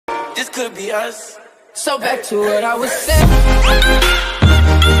this could be us. So back to what I was saying.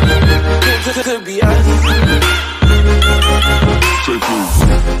 Could be us.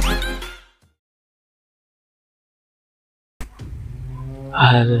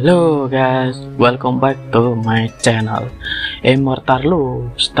 Hello guys, welcome back to my channel. Immortal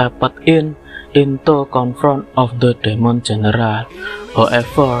stepped into confront of the demon general.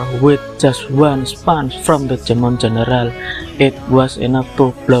 However, with just one punch from the demon general, it was enough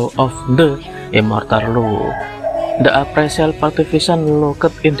to blow off the Immortal. The appraisal participant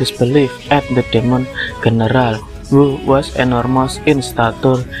looked in disbelief at the demon general, who was enormous in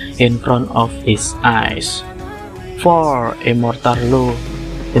stature in front of his eyes. For Immortal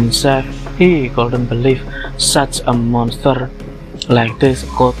himself, he couldn't believe such a monster like this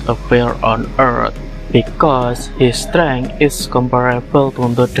could appear on Earth, because his strength is comparable to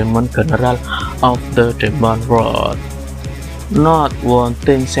the demon general of the demon world. Not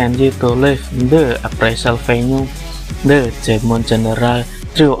wanting Senji to leave the appraisal venue, the demon general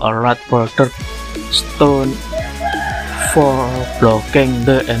threw a rat bordered stone for blocking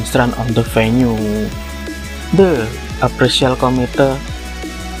the entrance of the venue. The appraisal committee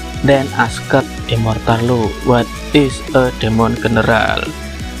then asked Immortal what is a demon general.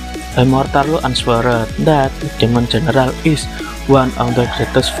 Immortal answered that the demon general is one of the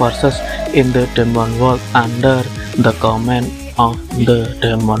greatest forces in the demon world under the command of the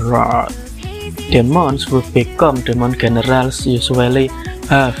demon world. Demons who become demon generals usually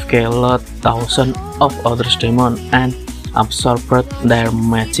have killed thousands of other demons and absorbed their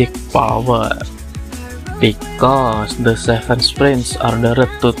magic power. Because the Seven Princes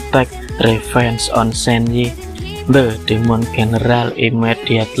ordered to take revenge on Senji, the demon general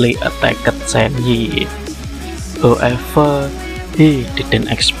immediately attacked Senji. However, he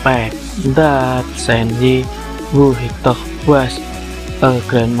didn't expect that Senji, who he thought was a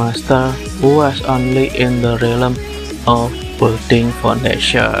grandmaster, was only in the realm of building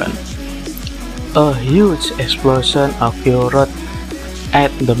foundation. A huge explosion occurred at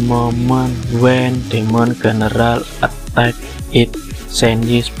the moment when demon general attacked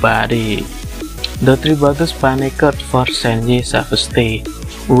Senji's body. The three brothers panicked for Senji's safety,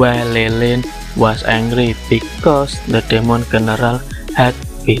 while Lilin was angry because the demon general had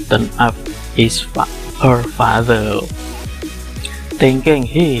beaten up her father. Thinking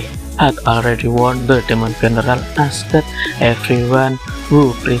he had already won, the demon general asked everyone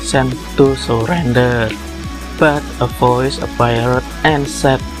who present to surrender. But a voice appeared and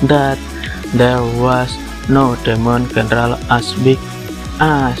said that there was no demon general as big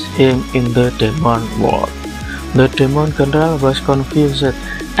as him in the demon world. The demon general was confused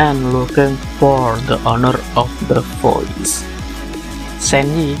and looking for the owner of the voice.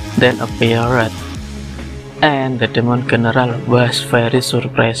 Senji then appeared, and the demon general was very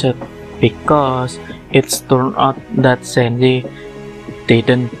surprised because it turned out that Senji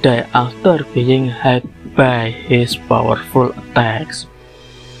didn't die after being hit by his powerful attacks.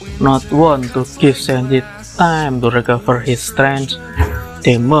 Not one to give Senji time to recover his strength,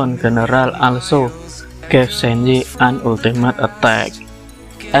 demon general also gave Senji an ultimate attack.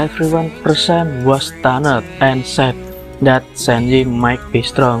 Everyone present was stunned and said that Senji might be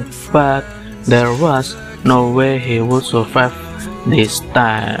strong, but there was no way he would survive this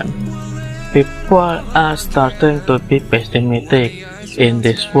time. People are starting to be pessimistic in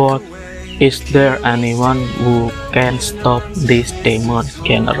this world. Is there anyone who can stop this demon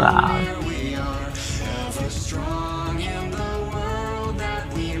general?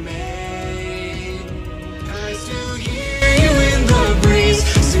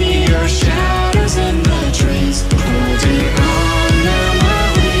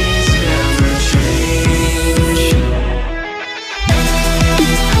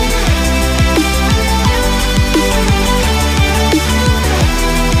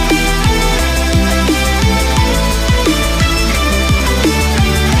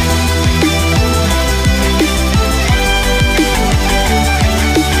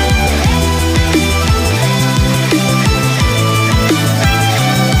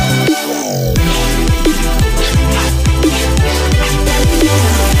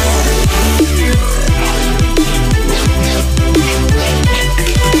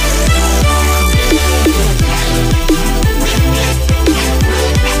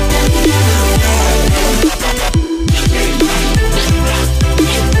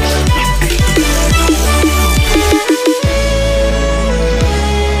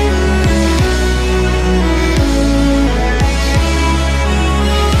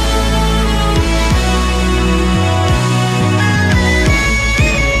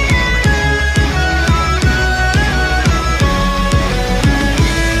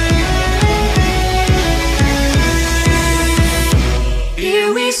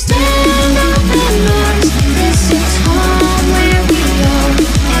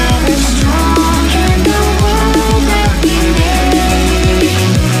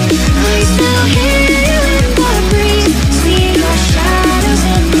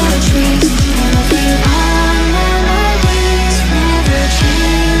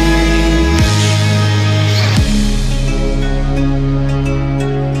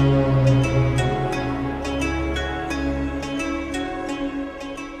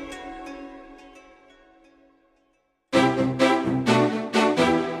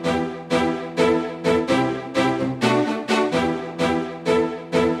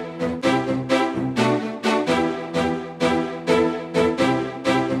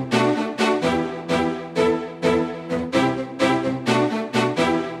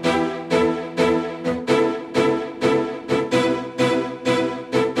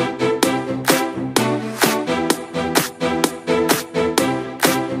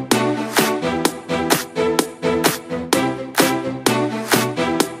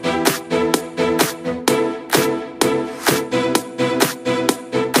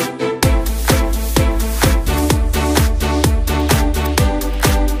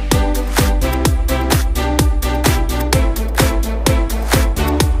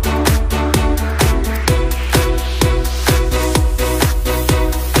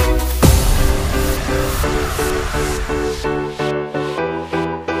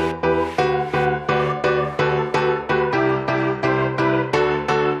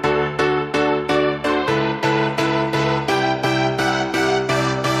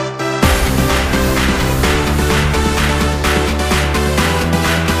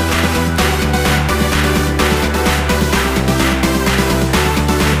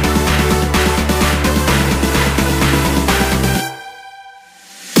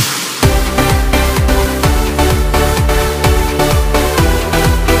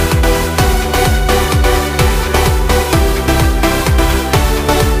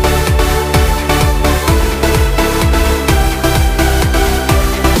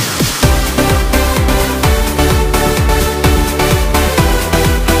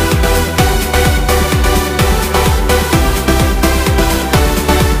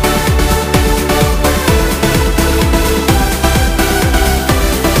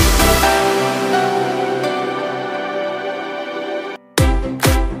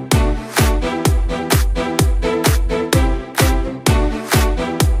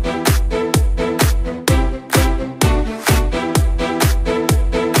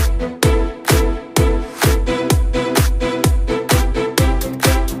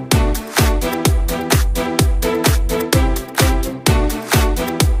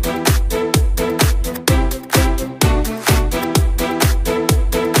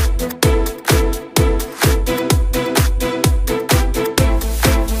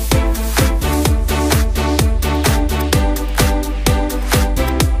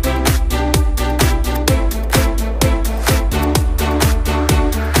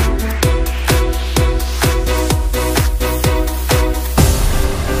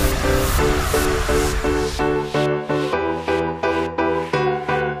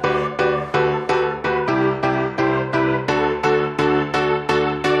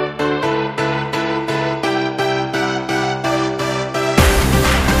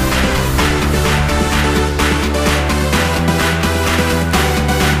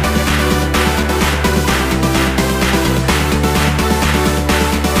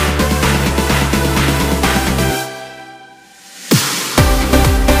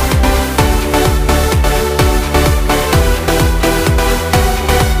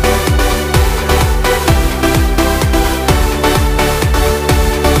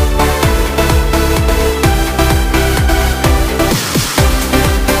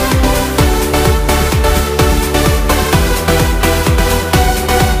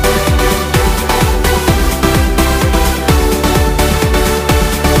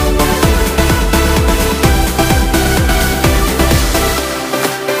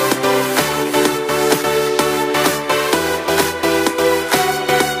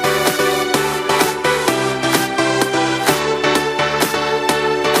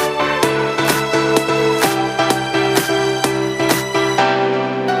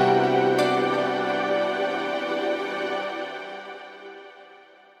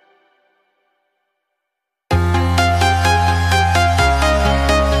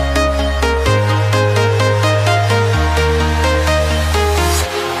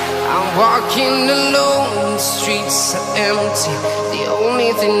 see. The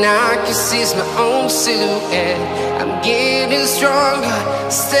only thing I can see is my own silhouette. I'm getting stronger,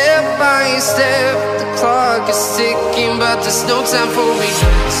 step by step. The clock is ticking, but there's no time for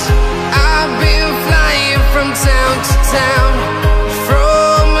regrets. I've been flying from town to town,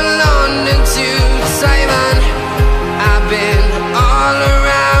 from London to Taiwan. I've been all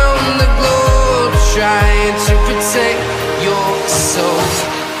around the globe, trying to protect your soul.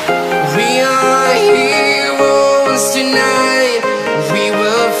 We are heroes tonight. We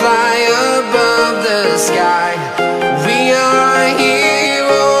will fly above the sky. We are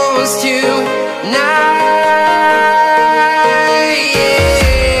heroes tonight.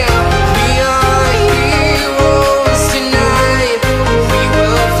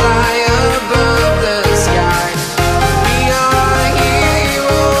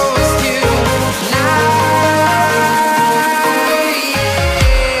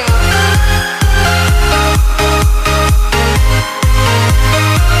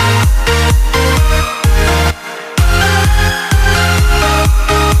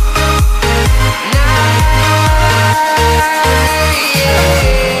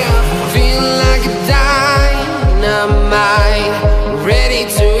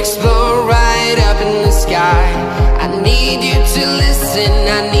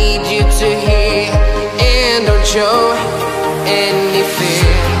 Show any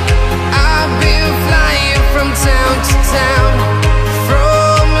fear. I've been flying from town to town,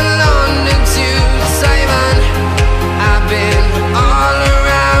 from London to Taiwan. I've been all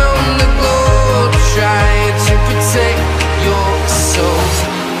around the globe, trying to protect your soul.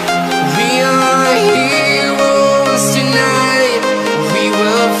 We are heroes tonight. We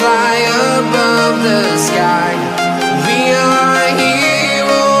will fly above the sky. We are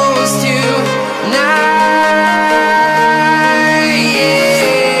heroes tonight.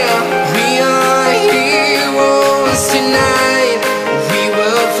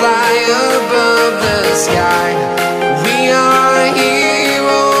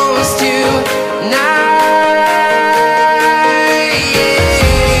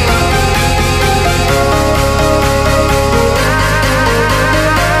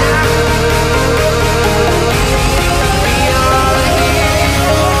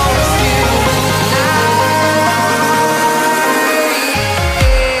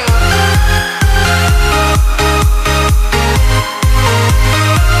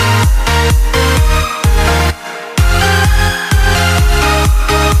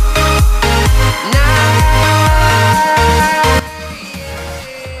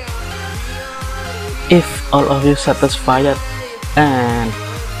 If all of you satisfied and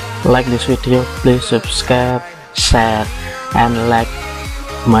like this video, please subscribe, share, and like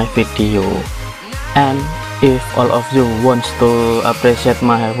my video. And if all of you want to appreciate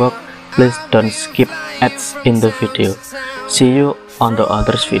my work, please don't skip ads in the video. See you on the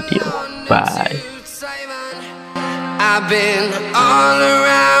other video. Bye. I've been all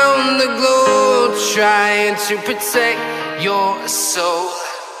around the globe, trying to protect your soul.